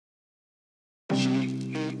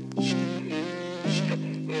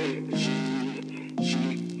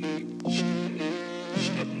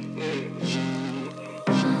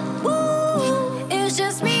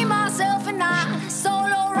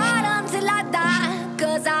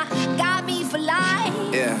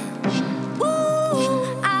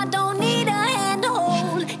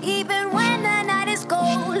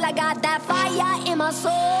my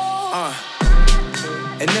soul.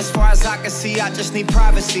 And as far as I can see, I just need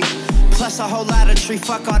privacy. Plus a whole lot of tree,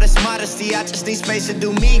 fuck all this modesty. I just need space to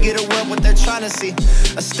do me, get away what they're trying to see.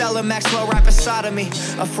 A Stella Maxwell right beside of me.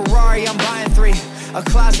 A Ferrari, I'm buying 3. A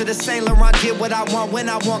closet of Saint Laurent, get what I want when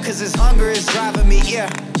I want, cause this hunger is driving me, yeah.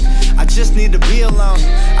 I just need to be alone,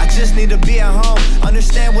 I just need to be at home.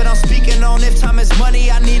 Understand what I'm speaking on, if time is money,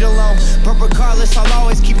 I need a loan. But regardless, I'll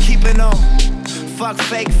always keeping on. Fuck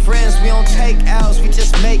fake friends, we don't take L's, we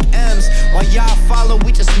just make M's. While y'all follow,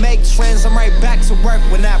 we just make trends. I'm right back to work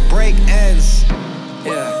when that break ends.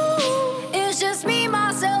 Yeah. Ooh, it's just me,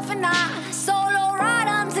 myself, and I. Solo ride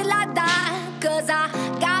until I die. Cause I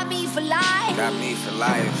got me for life. Got me for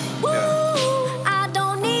life, Ooh, yeah. I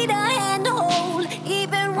don't need a hand to hold.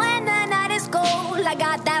 Even when the night is cold, I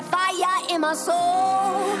got that fire in my soul.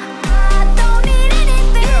 I don't need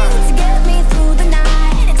anything to get me through the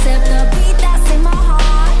night, except the beat that's in my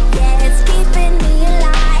heart. Yeah, it's keeping me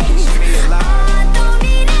alive. I don't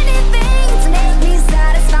need anything to make me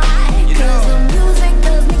satisfied, cause the music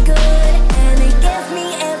does me good and it gets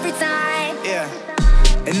me every time. Yeah.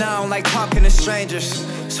 And I don't like talking to strangers,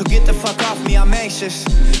 so get the fuck off me, I'm anxious.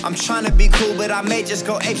 I'm trying to be cool, but I may just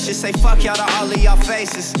go apeshit. Say fuck y'all to all of y'all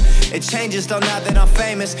faces. It changes though now that I'm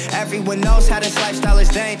famous. Everyone knows how this lifestyle is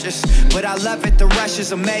dangerous, but I love it, the rush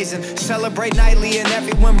is amazing. Celebrate nightly and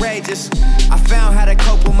everyone rages. I found how to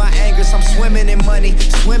cope with my angers. I'm swimming in money,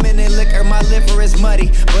 swimming in liquor. My liver is muddy,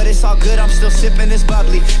 but it's all good, I'm still sipping this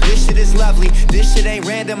bubbly. This shit is lovely, this shit ain't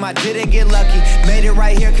random, I didn't get lucky. Made it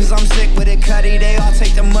right here cause I'm sick with it, cutty. They all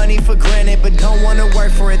take the money for granted, but don't wanna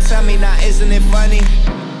work for it. Tell me now, isn't it funny?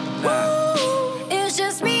 Ooh, it's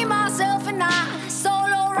just me, myself, and I.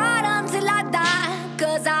 Solo ride until I die,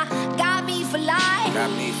 cause I got me for life.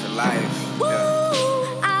 Got me for life, Ooh,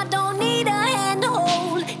 yeah. I don't need a hand to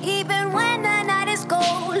hold. Even when the night is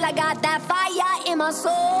cold, I got that fire in my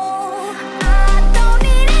soul. I don't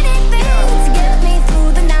need anything to get me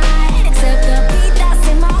through the night, except the beat that's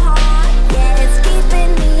in my heart. Yeah, it's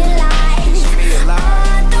keeping me alive.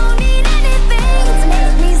 I don't need anything to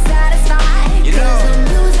make me satisfied, cause the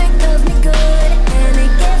music does me good and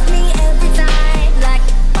it gets me every time. Like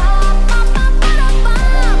ba ba ba ba da ba,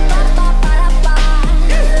 ba ba ba da ba,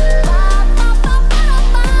 ba ba ba ba da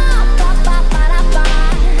ba, ba ba ba da ba,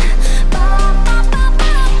 ba ba ba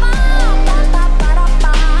ba da ba, ba ba ba da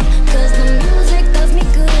ba. Cause the music does me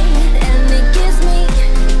good and it gives me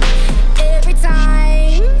every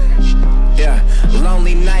time. Yeah,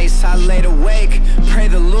 lonely nights I laid awake, pray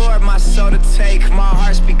the Lord my soul to take. My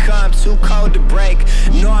heart's become too cold to break.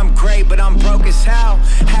 Know I'm great, but I'm broke as hell.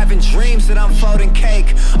 Having dreams that I'm folding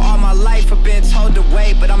cake. All my life I've been told to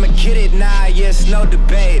wait, but I'ma get it now, yes, no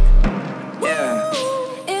debate. Yeah.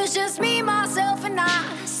 Ooh, it's just me, myself, and I.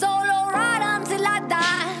 Solo ride until I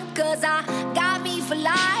die, cause I got me for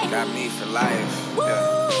life. Got me for life, yeah.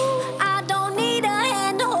 Ooh, I don't need a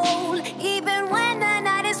hand to hold. Even when the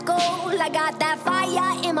night is cold, I got that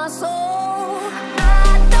fire in my soul.